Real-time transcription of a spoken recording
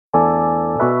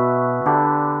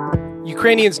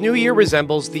Ukrainians' New Year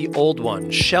resembles the old one,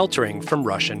 sheltering from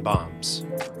Russian bombs.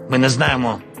 The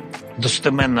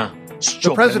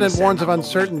president warns of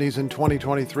uncertainties in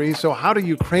 2023, so how do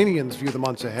Ukrainians view the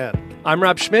months ahead? I'm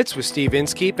Rob Schmitz with Steve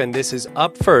Inskeep, and this is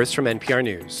Up First from NPR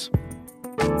News.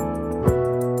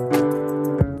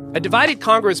 A divided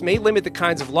Congress may limit the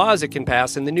kinds of laws it can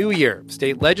pass in the new year.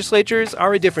 State legislatures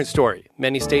are a different story.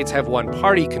 Many states have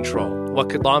one-party control. What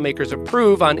could lawmakers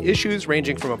approve on issues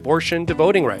ranging from abortion to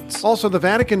voting rights? Also, the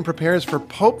Vatican prepares for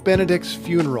Pope Benedict's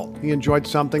funeral. He enjoyed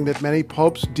something that many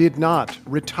popes did not: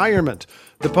 retirement.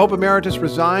 The Pope Emeritus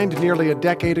resigned nearly a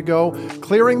decade ago,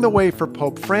 clearing the way for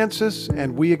Pope Francis,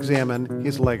 and we examine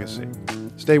his legacy.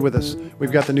 Stay with us.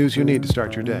 We've got the news you need to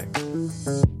start your day.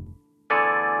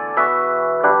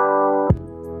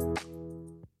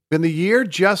 In the year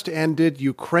just ended,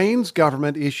 Ukraine's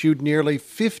government issued nearly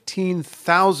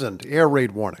 15,000 air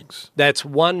raid warnings. That's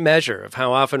one measure of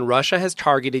how often Russia has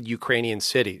targeted Ukrainian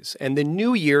cities. And the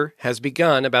new year has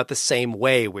begun about the same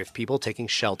way, with people taking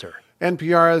shelter.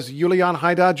 NPR's Yulian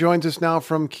Haidar joins us now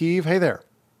from Kyiv. Hey there.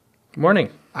 Good morning.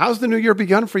 How's the new year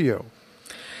begun for you?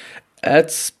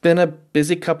 It's been a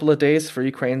busy couple of days for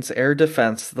Ukraine's air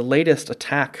defense. The latest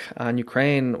attack on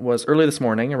Ukraine was early this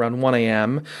morning, around 1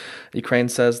 a.m. Ukraine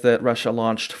says that Russia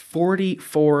launched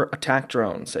 44 attack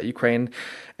drones at Ukraine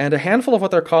and a handful of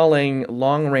what they're calling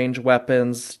long-range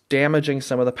weapons, damaging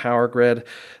some of the power grid.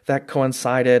 That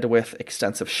coincided with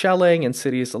extensive shelling in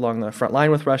cities along the front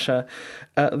line with Russia.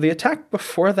 The attack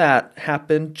before that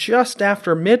happened just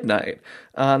after midnight.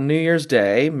 On New Year's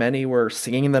Day, many were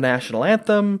singing the national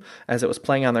anthem as it was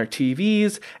playing on their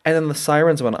TVs, and then the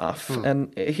sirens went off.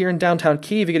 And here in downtown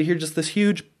Kyiv, you could hear just this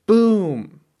huge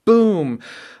boom, boom.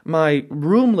 My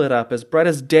room lit up as bright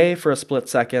as day for a split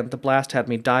second. The blast had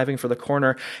me diving for the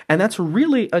corner, and that's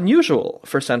really unusual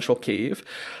for central Kyiv.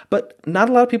 But not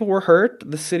a lot of people were hurt.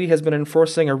 The city has been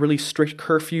enforcing a really strict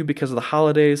curfew because of the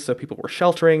holidays, so people were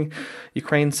sheltering.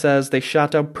 Ukraine says they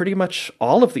shot down pretty much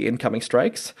all of the incoming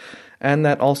strikes, and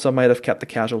that also might have kept the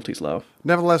casualties low.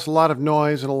 Nevertheless, a lot of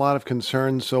noise and a lot of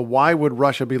concern. So why would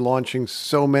Russia be launching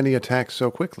so many attacks so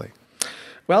quickly?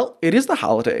 Well, it is the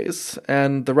holidays,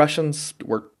 and the Russians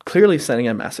were clearly sending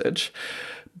a message.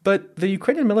 But the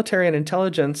Ukrainian military and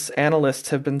intelligence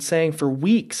analysts have been saying for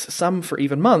weeks, some for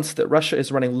even months, that Russia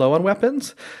is running low on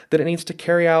weapons, that it needs to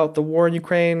carry out the war in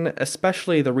Ukraine,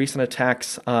 especially the recent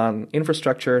attacks on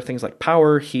infrastructure, things like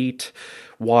power, heat,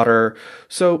 water.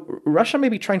 So Russia may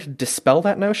be trying to dispel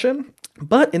that notion.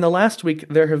 But in the last week,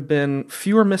 there have been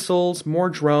fewer missiles, more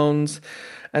drones,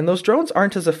 and those drones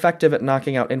aren't as effective at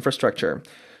knocking out infrastructure.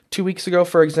 2 weeks ago,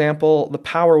 for example, the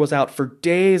power was out for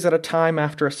days at a time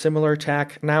after a similar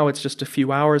attack. Now it's just a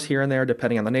few hours here and there,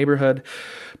 depending on the neighborhood.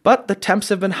 But the temps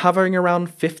have been hovering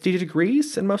around 50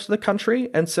 degrees in most of the country,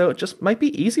 and so it just might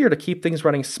be easier to keep things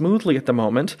running smoothly at the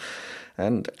moment.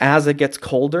 And as it gets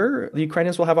colder, the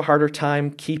Ukrainians will have a harder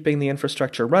time keeping the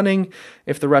infrastructure running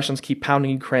if the Russians keep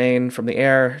pounding Ukraine from the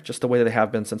air, just the way they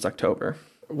have been since October.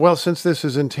 Well, since this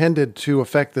is intended to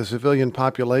affect the civilian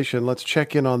population, let's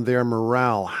check in on their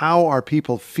morale. How are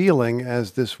people feeling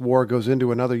as this war goes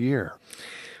into another year?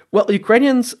 Well,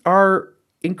 Ukrainians are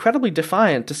incredibly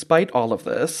defiant despite all of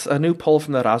this. A new poll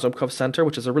from the Razumkov Center,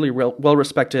 which is a really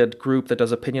well-respected group that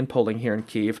does opinion polling here in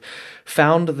Kyiv,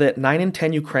 found that 9 in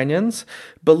 10 Ukrainians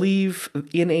believe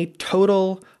in a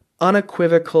total,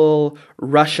 unequivocal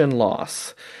Russian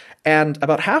loss. And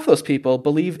about half those people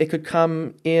believe it could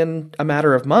come in a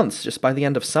matter of months, just by the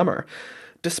end of summer.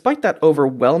 Despite that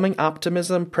overwhelming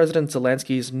optimism, President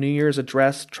Zelensky's New Year's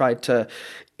address tried to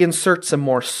insert some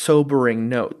more sobering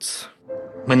notes.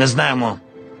 Ми не знаємо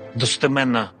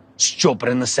достеменно, що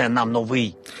принесе нам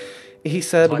новий. He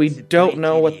said, we don't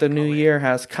know what the new year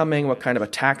has coming, what kind of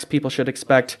attacks people should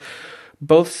expect.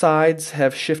 Both sides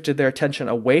have shifted their attention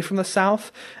away from the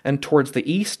south and towards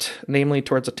the east, namely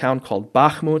towards a town called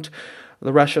Bakhmut.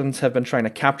 The Russians have been trying to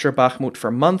capture Bakhmut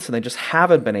for months, and they just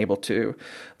haven't been able to.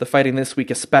 The fighting this week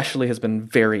especially has been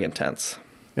very intense.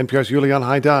 NPR's Yulian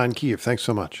Haidar in Kyiv. Thanks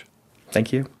so much.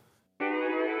 Thank you.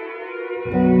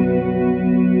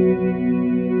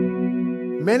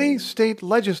 Many state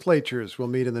legislatures will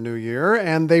meet in the new year,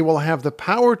 and they will have the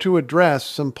power to address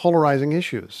some polarizing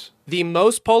issues. The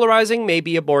most polarizing may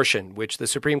be abortion, which the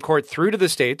Supreme Court threw to the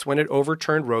states when it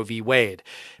overturned Roe v. Wade.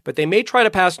 But they may try to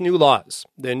pass new laws.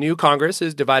 The new Congress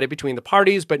is divided between the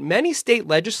parties, but many state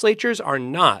legislatures are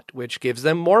not, which gives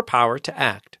them more power to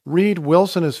act. Reed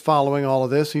Wilson is following all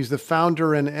of this. He's the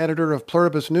founder and editor of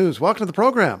Pluribus News. Welcome to the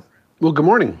program. Well, good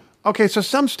morning. Okay, so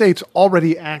some states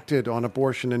already acted on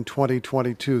abortion in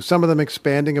 2022, some of them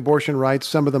expanding abortion rights,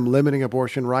 some of them limiting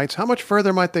abortion rights. How much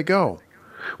further might they go?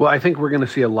 Well, I think we're going to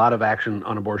see a lot of action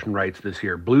on abortion rights this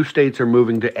year. Blue states are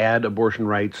moving to add abortion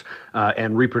rights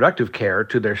and reproductive care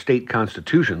to their state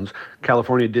constitutions.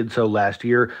 California did so last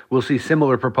year. We'll see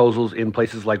similar proposals in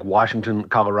places like Washington,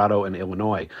 Colorado, and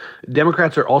Illinois.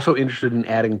 Democrats are also interested in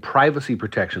adding privacy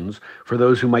protections for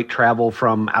those who might travel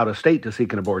from out of state to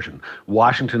seek an abortion.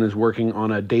 Washington is working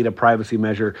on a data privacy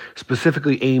measure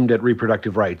specifically aimed at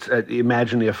reproductive rights.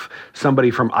 Imagine if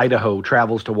somebody from Idaho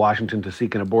travels to Washington to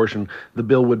seek an abortion, the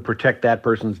bill would protect that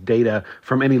person's data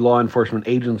from any law enforcement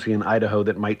agency in Idaho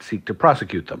that might seek to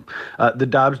prosecute them. The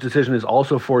Dobbs decision is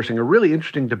also forcing a really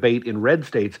interesting debate in red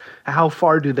states. How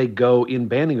far do they go in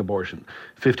banning abortion?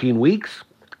 15 weeks?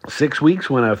 6 weeks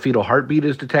when a fetal heartbeat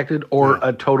is detected, or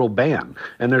a total ban.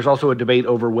 And there's also a debate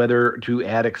over whether to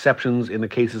add exceptions in the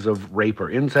cases of rape or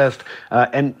incest,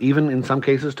 and even in some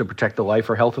cases to protect the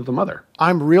life or health of the mother.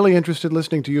 I'm really interested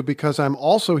listening to you because I'm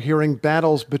also hearing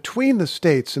battles between the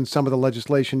states in some of the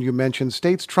legislation you mentioned,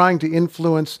 states trying to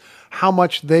influence how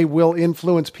much they will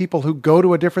influence people who go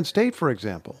to a different state, for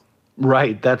example.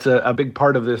 Right. That's a big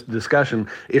part of this discussion,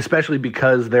 especially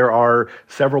because there are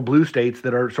several blue states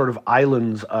that are sort of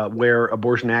islands where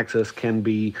abortion access can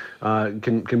be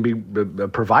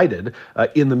provided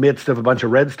in the midst of a bunch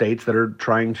of red states that are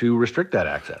trying to restrict that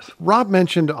access. Rob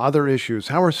mentioned other issues.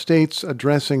 How are states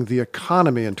addressing the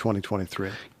economy in 2023?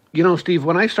 You know, Steve,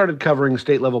 when I started covering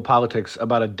state-level politics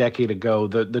about a decade ago,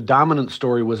 the dominant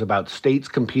story was about states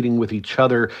competing with each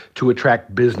other to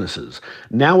attract businesses.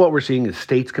 Now what we're seeing is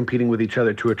states competing with each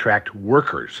other to attract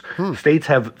workers. States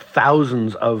have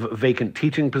thousands of vacant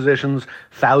teaching positions,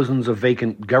 thousands of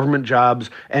vacant government jobs,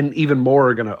 and even more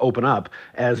are going to open up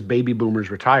as baby boomers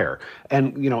retire.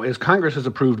 And, you know, as Congress has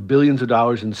approved billions of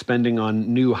dollars in spending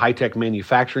on new high-tech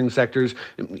manufacturing sectors,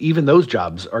 even those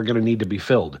jobs are going to need to be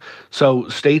filled. So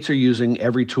states are using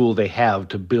every tool they have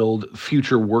to build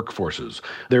future workforces.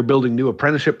 They're building new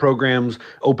apprenticeship programs,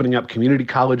 opening up community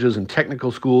colleges and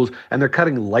technical schools, and they're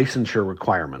cutting licensure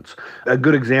requirements. A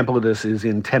good example of this is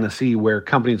in Tennessee, where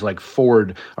companies like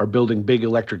Ford are building big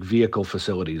electric vehicle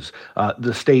facilities.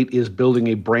 The state is building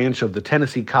a branch of the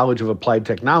Tennessee College of Applied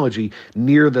Technology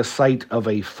near the site of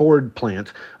a Ford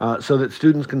plant so that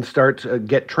students can start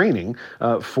get training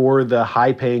for the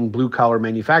high-paying blue-collar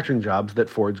manufacturing jobs that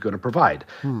Ford's going to provide.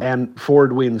 And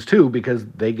Ford wins, too, because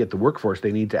they get the workforce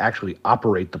they need to actually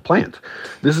operate the plant.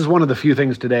 This is one of the few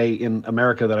things today in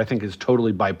America that I think is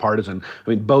totally bipartisan. I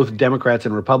mean, both Democrats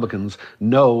and Republicans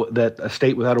know that a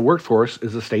state without a workforce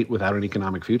is a state without an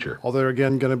economic future. Well, they're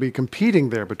again going to be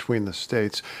competing there between the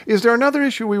states. Is there another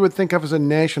issue we would think of as a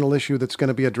national issue that's going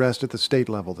to be addressed at the state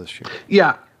level this year?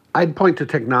 Yeah. I'd point to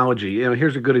technology. You know,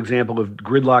 here's a good example of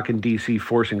gridlock in D.C.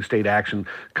 forcing state action.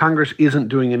 Congress isn't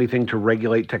doing anything to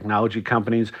regulate technology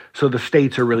companies, so the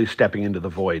states are really stepping into the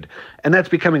void. And that's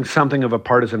becoming something of a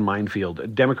partisan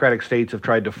minefield. Democratic states have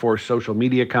tried to force social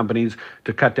media companies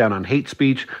to cut down on hate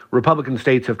speech. Republican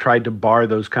states have tried to bar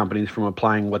those companies from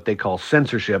applying what they call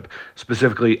censorship,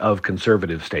 specifically of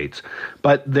conservative states.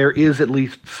 But there is at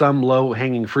least some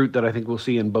low-hanging fruit that I think we'll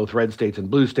see in both red states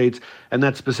and blue states, and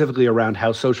that's specifically around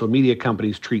how social media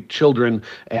companies treat children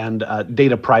and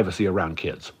data privacy around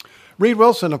kids. Reed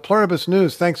Wilson of Pluribus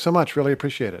News, thanks so much. Really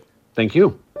appreciate it. Thank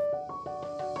you.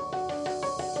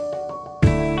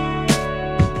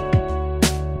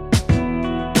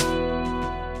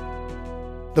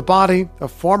 The body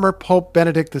of former Pope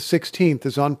Benedict XVI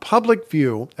is on public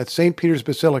view at St. Peter's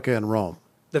Basilica in Rome.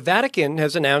 The Vatican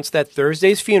has announced that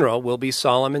Thursday's funeral will be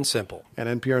solemn and simple.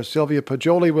 And NPR's Sylvia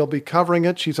Poggioli will be covering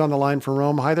it. She's on the line from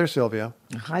Rome. Hi there, Sylvia.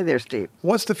 Hi there, Steve.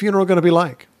 What's the funeral going to be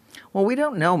like? Well, we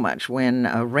don't know much. When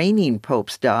reigning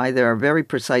popes die, there are very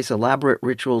precise, elaborate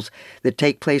rituals that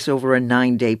take place over a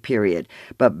 9-day period.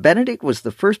 But Benedict was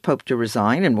the first pope to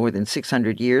resign in more than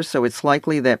 600 years, so it's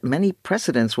likely that many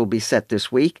precedents will be set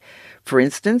this week. For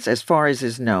instance, as far as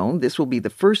is known, this will be the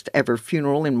first ever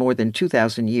funeral in more than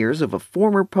 2,000 years of a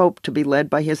former pope to be led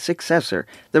by his successor,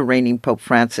 the reigning Pope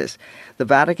Francis. The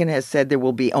Vatican has said there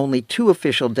will be only 2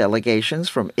 official delegations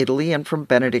from Italy and from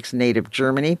Benedict's native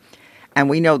Germany. And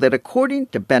we know that according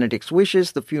to Benedict's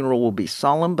wishes, the funeral will be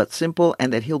solemn but simple,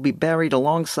 and that he'll be buried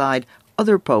alongside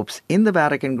other popes in the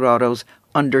Vatican grottos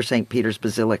under St. Peter's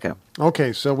Basilica.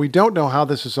 Okay, so we don't know how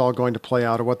this is all going to play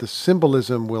out or what the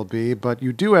symbolism will be, but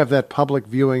you do have that public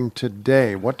viewing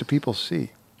today. What do people see?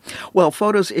 Well,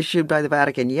 photos issued by the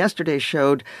Vatican yesterday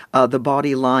showed the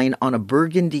body lying on a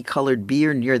burgundy-colored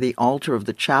bier near the altar of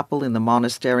the chapel in the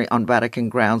monastery on Vatican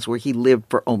grounds where he lived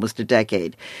for almost a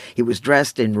decade. He was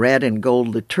dressed in red and gold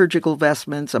liturgical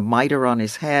vestments, a mitre on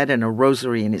his head, and a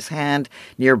rosary in his hand.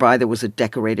 Nearby there was a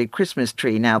decorated Christmas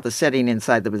tree. Now, the setting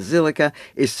inside the basilica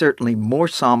is certainly more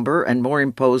somber and more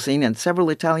imposing, and several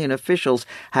Italian officials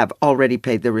have already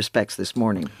paid their respects this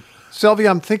morning. Sylvia,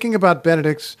 I'm thinking about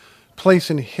Benedict's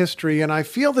place in history, and I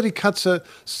feel that he cuts a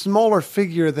smaller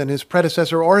figure than his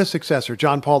predecessor or his successor,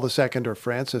 John Paul II or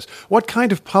Francis. What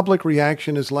kind of public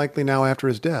reaction is likely now after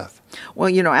his death?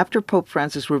 Well, after Pope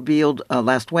Francis revealed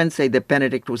last Wednesday that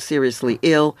Benedict was seriously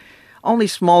ill, only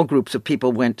small groups of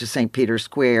people went to St. Peter's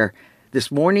Square.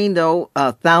 This morning, though,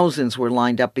 thousands were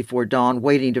lined up before dawn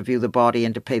waiting to view the body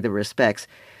and to pay their respects.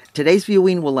 Today's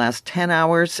viewing will last 10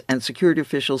 hours, and security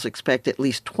officials expect at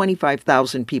least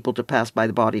 25,000 people to pass by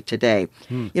the body today.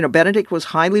 Benedict was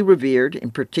highly revered,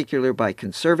 in particular by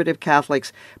conservative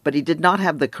Catholics, but he did not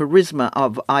have the charisma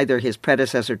of either his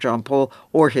predecessor, John Paul,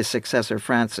 or his successor,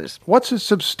 Francis. What's his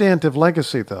substantive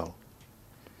legacy, though?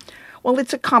 Well,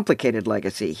 it's a complicated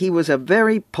legacy. He was a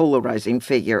very polarizing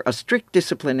figure, a strict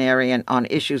disciplinarian on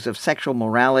issues of sexual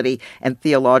morality and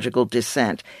theological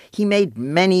dissent. He made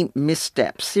many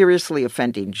missteps, seriously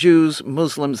offending Jews,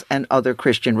 Muslims, and other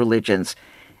Christian religions.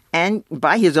 And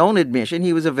by his own admission,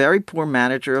 he was a very poor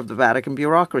manager of the Vatican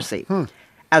bureaucracy.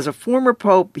 As a former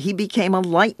pope, he became a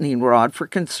lightning rod for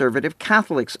conservative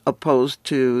Catholics opposed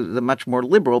to the much more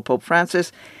liberal Pope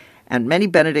Francis, and many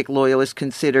Benedict loyalists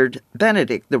considered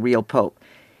Benedict the real pope.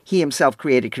 He himself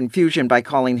created confusion by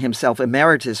calling himself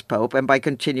emeritus pope and by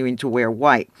continuing to wear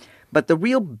white. But the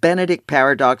real Benedict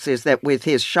paradox is that with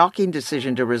his shocking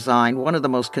decision to resign, one of the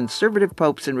most conservative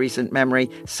popes in recent memory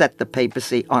set the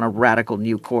papacy on a radical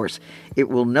new course. It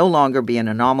will no longer be an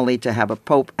anomaly to have a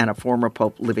pope and a former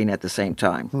pope living at the same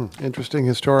time. Interesting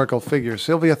historical figure.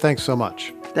 Sylvia, thanks so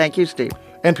much. Thank you, Steve.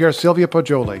 NPR's Sylvia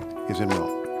Poggioli is in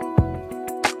Rome.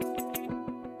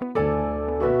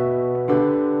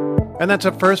 And that's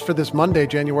Up First for this Monday,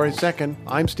 January 2nd.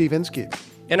 I'm Steve Inskeep.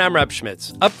 And I'm Rob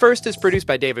Schmitz. Up First is produced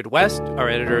by David West. Our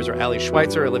editors are Ali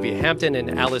Schweitzer, Olivia Hampton,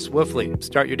 and Alice Woofley.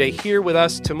 Start your day here with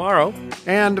us tomorrow.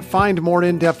 And find more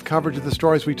in-depth coverage of the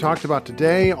stories we talked about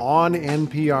today on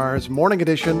NPR's Morning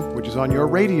Edition, which is on your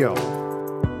radio.